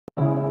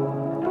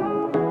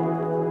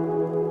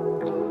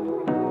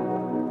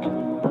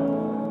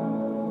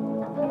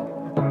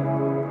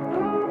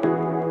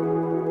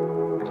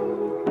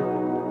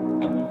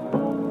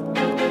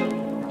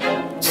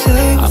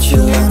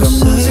like I'm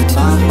losing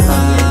my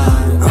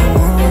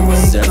mind.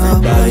 Is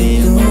everybody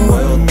in the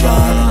world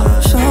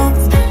blind?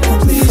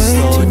 Please,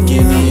 Lord,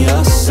 give me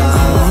a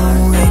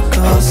sign,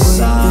 a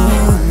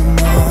sign.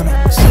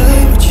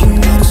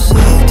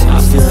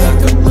 I feel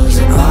like I'm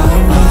losing my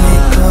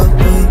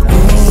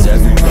mind. Is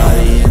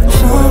everybody in the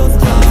world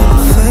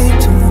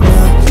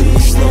blind?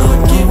 Please,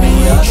 Lord, give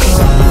me a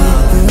sign,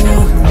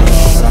 a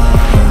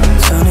sign.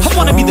 I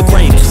wanna be the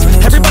greatest.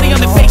 Everybody on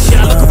the fake shit.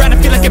 I look around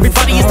and feel like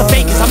everybody is the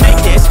fakest. I make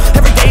this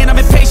every day and I'm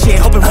impatient,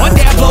 hoping one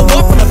day I blow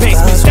up from the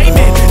basement.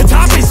 Statement, the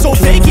top is so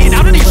vacant.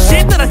 I don't hear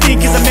shit that I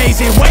think is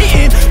amazing.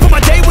 Waiting for my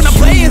day when I'm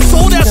playing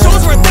sold out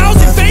shows for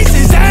 1,000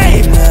 faces.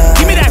 Hey,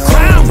 give me that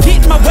crown,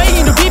 get in my way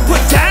and to be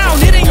put down.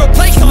 It ain't your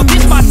place, no,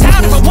 this my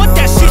town. If I want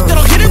that shit, then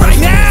I'll get it right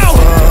now.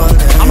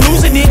 I'm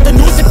losing it, the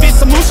news it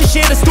fits. I'm losing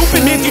shit, a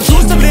stupid myth. You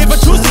choose to live or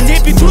choose to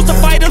dip. You choose to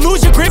fight or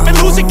lose your grip and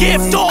lose a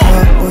gift. Oh,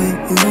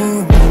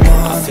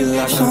 I feel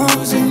like I'm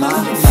losing my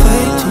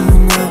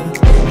mind.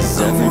 Is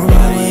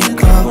everybody in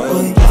the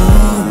world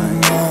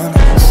blind?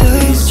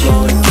 Please,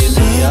 Lord, give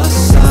me a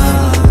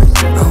sign,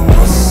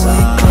 a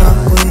sign.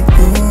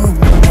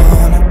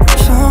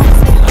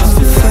 I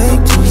feel like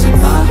I'm losing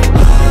my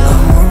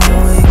mind.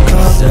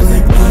 Is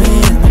everybody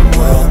in the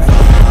world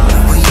blind?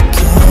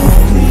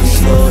 Please,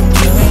 Lord,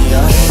 give me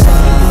a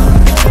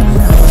sign,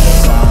 a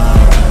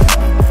sign.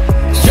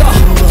 yeah,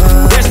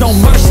 there's no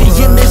mercy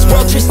in this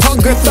world, just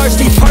hunger,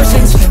 thirsty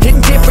persons in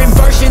different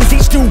versions.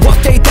 Each new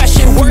update, that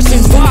shit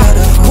worsens. Why?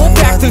 Pull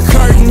back the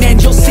curtain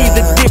and you'll see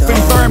the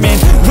different vermin.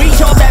 We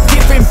all have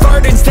different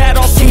burdens that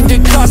all seem to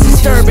cause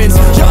disturbance.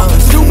 Yo,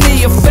 do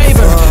me a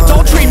favor,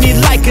 don't treat me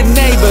like a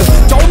neighbor.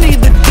 Don't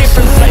need the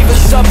different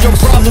flavors of your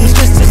problems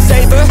just to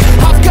savor.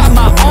 I've got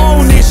my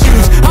own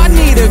issues, I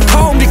need a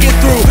comb to get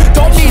through.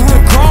 Don't need to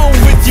groan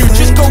with you,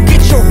 just go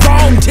get your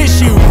own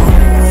tissue.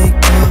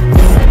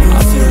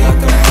 I feel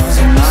like I'm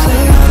losing my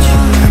mind.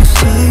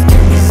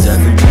 Is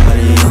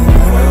everybody in the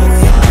world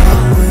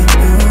blind?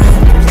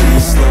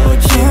 Please, Lord,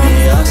 give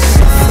me a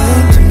sign,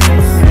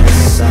 a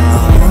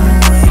sign.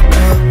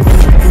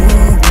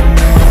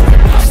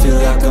 I feel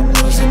like I'm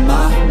losing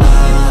my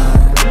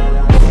mind.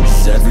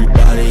 Is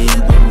everybody in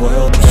the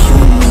world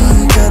blind?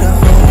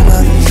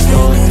 Please,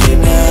 Lord, give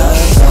me a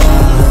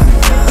sign,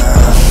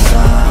 a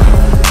sign.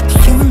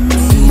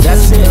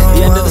 That's it,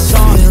 the end of the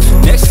song.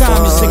 Next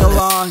time you sing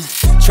along,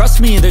 trust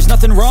me, there's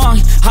nothing wrong.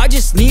 I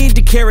just need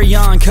to carry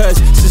on, cause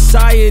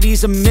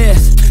society's a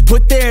myth,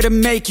 put there to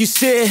make you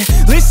sit.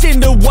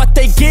 Listen to what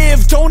they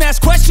give, don't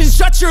ask questions,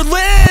 shut your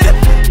lid.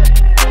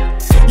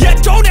 Yeah,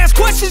 don't ask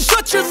questions,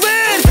 shut your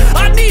lid.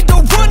 I need to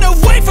run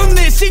away from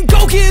this and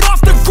go get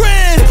off the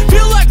grid.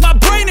 Feel like my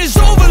brain is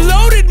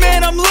overloaded,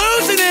 man, I'm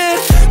losing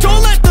it.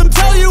 Don't let them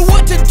tell you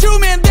what to do,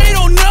 man, they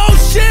don't know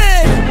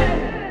shit.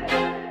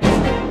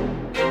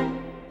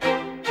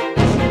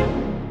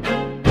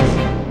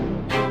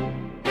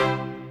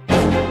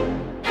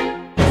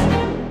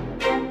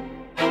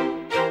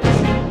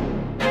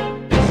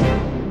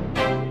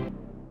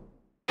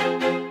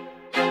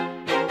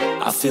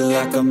 I feel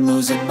like I'm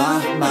losing my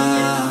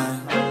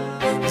mind.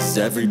 Is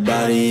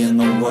everybody in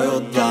the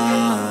world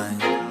blind?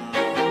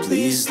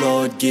 Please,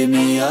 Lord, give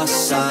me a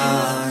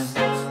sign,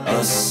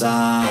 a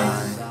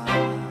sign.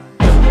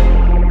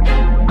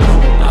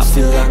 I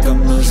feel like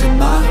I'm losing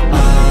my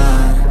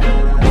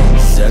mind.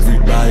 Is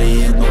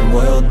everybody in the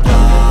world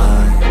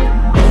blind?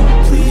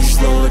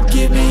 Please, Lord,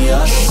 give me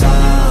a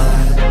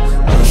sign,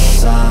 a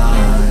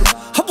sign.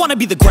 I wanna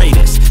be the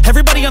greatest.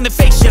 Everybody on the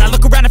fake shit. I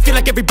look around and feel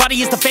like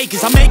everybody is the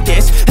fakest. I make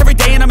this every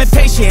day and I'm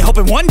impatient,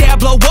 hoping one day I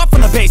blow up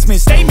from the basement.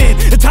 Statement,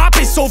 the top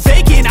is so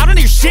vacant. I don't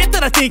hear shit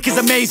that I think is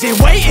amazing.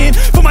 Waiting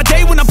for my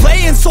day when I'm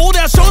playing sold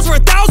out shows for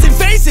 1,000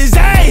 faces.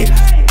 Hey,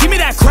 give me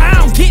that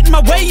crown, get in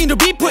my way and to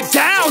be put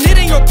down. It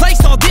ain't your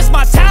place, no, this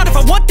my town. If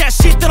I want that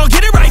shit, then I'll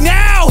get it right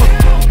now.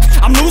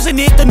 I'm losing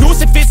it, the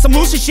noose it fits. I'm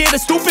losing shit, a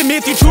stupid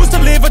myth. You choose to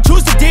live or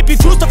choose to dip. You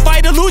choose to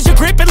fight or lose your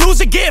grip and lose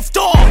a gift.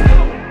 Oh,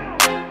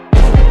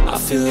 I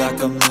feel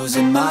like I'm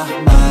losing my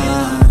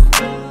mind.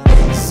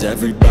 Is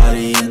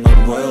everybody in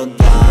the world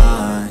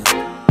blind?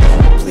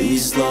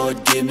 Please,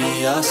 Lord, give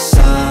me a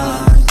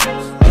sign,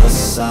 a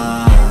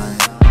sign.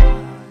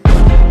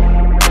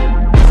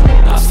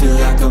 I feel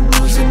like I'm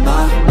losing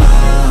my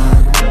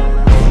mind.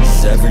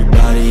 Is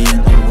everybody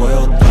in the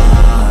world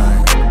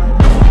blind?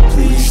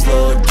 Please,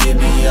 Lord, give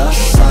me a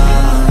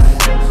sign,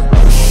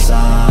 a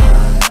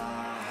sign.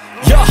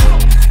 yeah,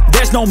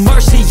 there's no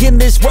mercy in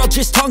this world,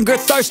 just hunger,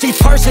 thirsty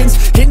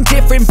persons in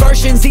different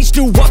versions. Each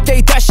new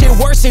update, that shit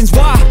worsens.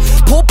 Why?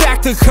 Pull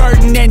back the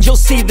curtain and you'll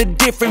see the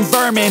different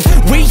vermin.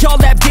 We all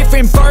have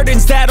different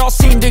burdens that all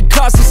seem to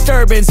cause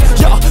disturbance.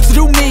 Yo, so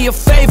do me a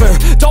favor,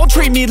 don't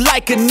treat me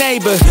like a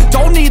neighbor.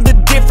 Don't need the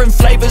different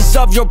flavors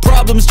of your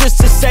problems just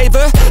to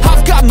savor.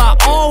 I've got my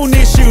own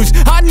issues,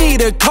 I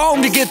need a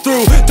comb to get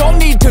through. Don't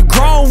need to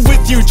groan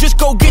with you, just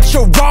go get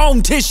your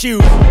own tissue.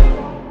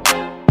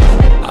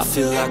 I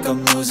feel like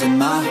I'm losing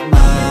my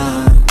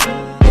mind.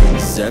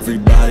 Is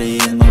everybody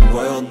in the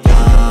world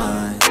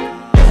blind?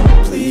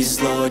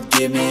 Please, Lord,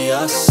 give me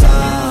a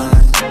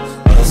sign,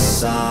 a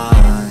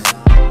sign.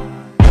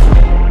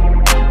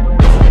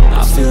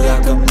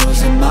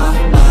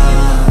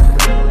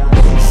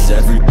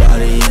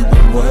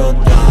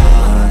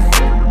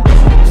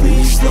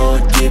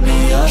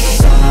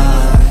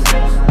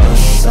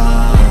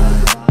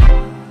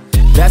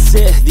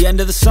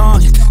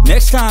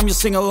 Next time you'll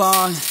sing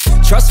along.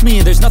 Trust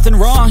me, there's nothing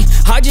wrong,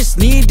 I just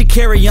need to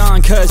carry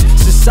on. Cause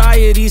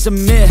society's a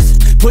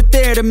myth, put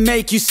there to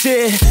make you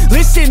sit.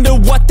 Listen to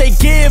what they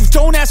give,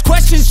 don't ask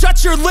questions,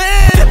 shut your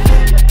lid.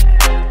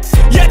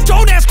 Yeah,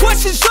 don't ask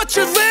questions, shut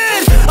your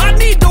lid. I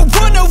need to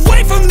run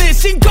away from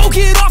this and go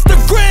get off the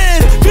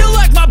grid. Feel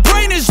like my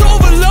brain is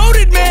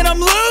overloaded, man, I'm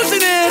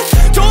losing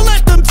it. Don't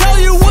let them tell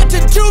you what to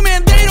do,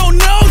 man, they don't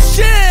know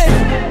shit.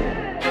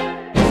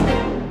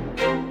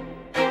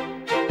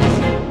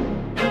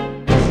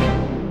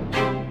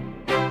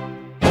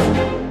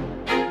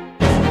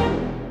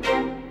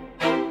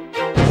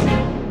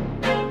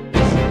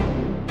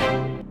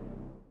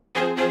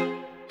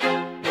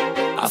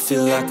 I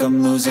feel like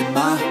I'm losing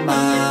my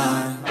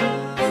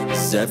mind.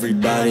 Is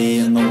everybody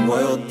in the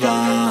world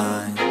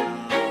blind?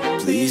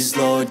 Please,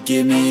 Lord,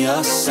 give me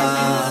a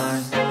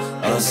sign,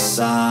 a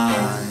sign.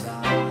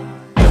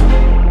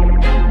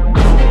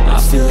 I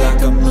feel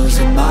like I'm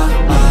losing my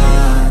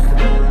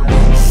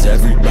mind. Is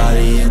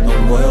everybody in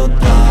the world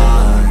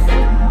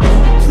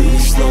blind?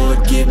 Please,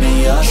 Lord, give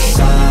me a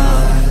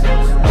sign,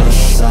 a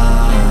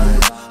sign.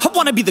 I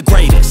wanna be the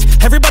greatest.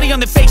 Everybody on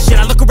the fake shit.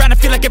 I look around and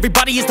feel like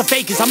everybody is the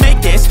fakest. I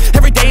make this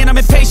every day and I'm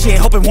impatient,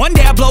 hoping one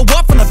day I blow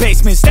up from the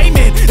basement.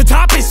 Statement, the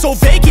top is so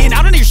vacant,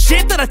 I don't hear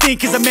shit that I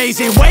think is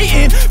amazing.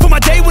 Waiting for my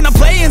day when I'm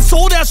playing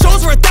sold out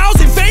shows for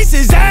 1,000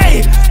 faces.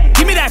 Hey,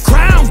 give me that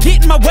crown,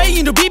 get in my way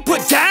and to be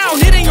put down.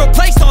 It ain't your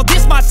place, no,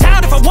 this my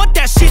town. If I want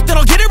that shit, then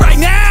I'll get it right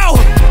now.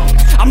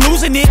 I'm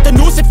losing it, the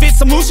noose it fits,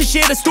 some losing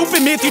shit. A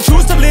stupid myth, you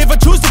choose to live or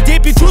choose to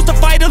dip. You choose to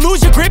fight or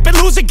lose your grip and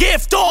lose a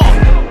gift.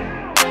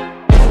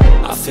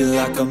 I feel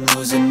like I'm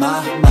losing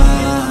my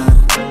mind.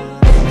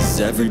 Is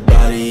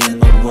everybody in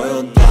the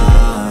world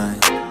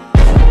blind?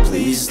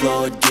 Please,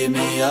 Lord, give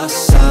me a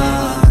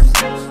sign,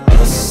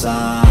 a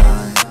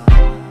sign.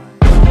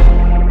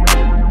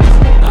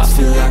 I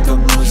feel like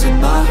I'm losing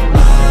my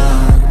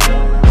mind.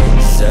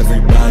 Is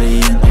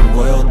everybody in the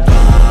world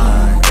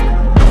blind?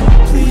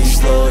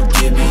 Please, Lord,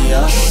 give me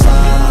a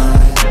sign,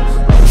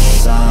 a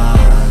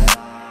sign.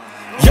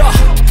 Yeah.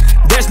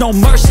 There's no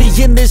mercy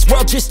in this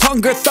world, just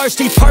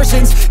hunger-thirsty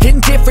persons in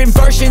different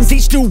versions,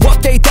 each new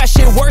update, that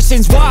shit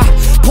worsens. Why?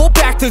 Pull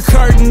back the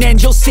curtain and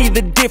you'll see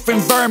the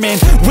different vermin.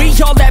 We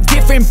all have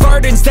different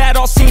burdens that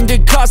all seem to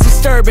cause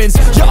disturbance.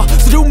 Yo,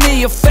 so do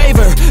me a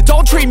favor,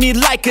 don't treat me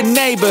like a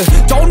neighbor.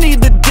 Don't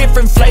need the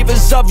different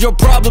flavors of your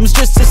problems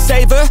just to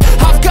savor.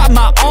 I've got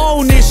my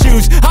own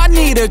issues, I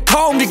need a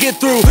comb to get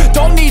through.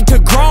 Don't need to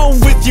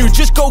groan with you,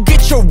 just go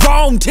get your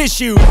own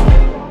tissue.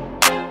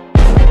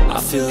 I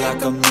feel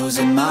like I'm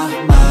losing my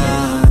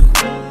mind.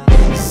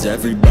 Is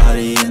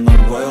everybody in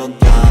the world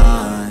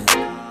blind?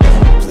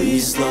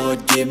 Please,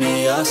 Lord, give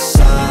me a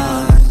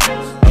sign,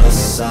 a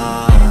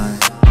sign.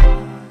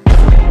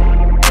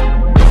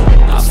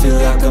 I feel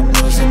like I'm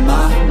losing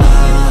my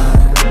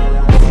mind.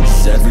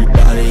 Is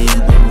everybody in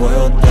the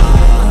world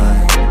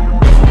blind?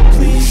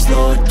 Please,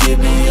 Lord, give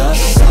me a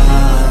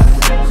sign,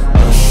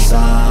 a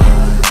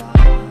sign.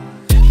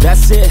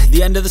 That's it,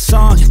 the end of the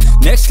song.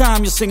 Next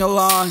time you'll sing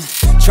along.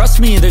 Trust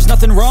me, there's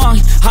nothing wrong,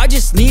 I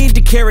just need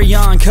to carry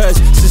on. Cause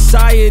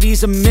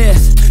society's a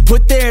myth,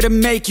 put there to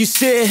make you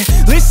sit.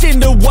 Listen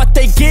to what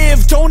they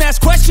give, don't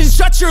ask questions,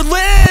 shut your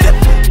lid.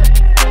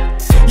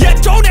 Yeah,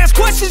 don't ask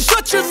questions,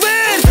 shut your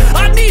lid.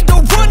 I need to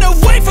run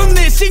away from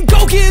this and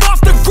go get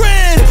off the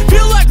grid.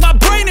 Feel like my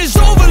brain is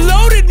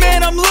overloaded,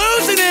 man, I'm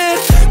losing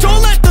it.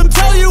 Don't let them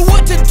tell you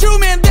what to do,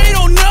 man, they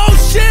don't know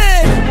shit.